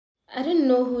I don't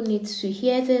know who needs to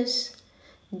hear this.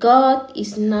 God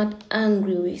is not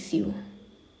angry with you.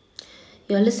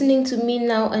 You're listening to me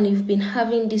now and you've been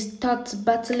having these thoughts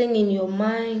battling in your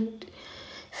mind,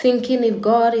 thinking if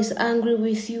God is angry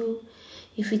with you,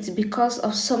 if it's because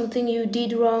of something you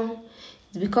did wrong,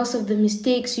 it's because of the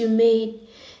mistakes you made,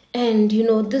 and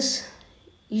you're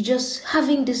just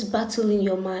having this battle in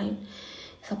your mind.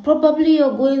 So probably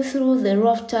you're going through the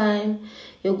rough time,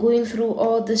 you're going through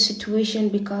all the situation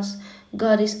because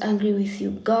God is angry with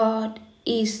you. God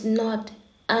is not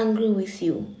angry with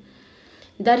you.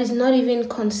 That is not even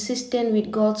consistent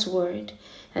with God's word.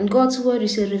 And God's word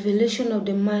is a revelation of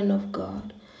the mind of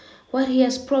God. What he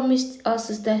has promised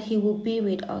us is that he will be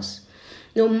with us.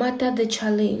 No matter the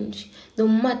challenge, no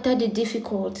matter the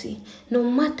difficulty, no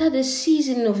matter the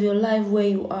season of your life where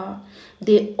you are,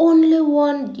 the only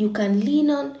one you can lean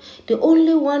on, the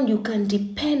only one you can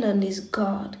depend on is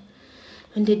God.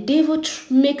 When the devil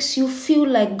makes you feel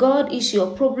like God is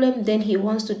your problem, then he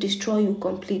wants to destroy you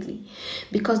completely.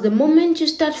 Because the moment you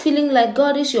start feeling like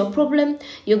God is your problem,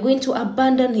 you're going to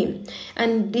abandon him.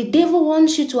 And the devil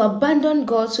wants you to abandon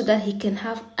God so that he can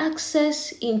have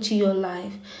access into your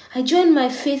life. I join my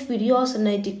faith with yours and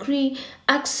I decree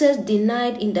access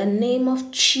denied in the name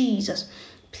of Jesus.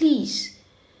 Please,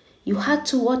 you had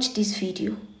to watch this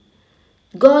video.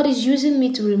 God is using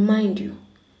me to remind you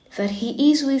that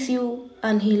he is with you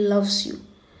and he loves you.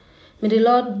 May the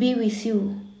Lord be with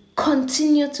you.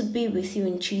 Continue to be with you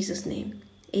in Jesus' name.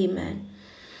 Amen.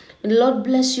 May the Lord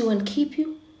bless you and keep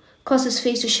you. Cause his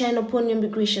face to shine upon you and be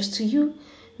gracious to you.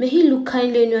 May he look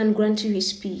kindly on you and grant you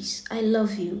his peace. I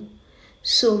love you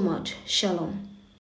so much. Shalom.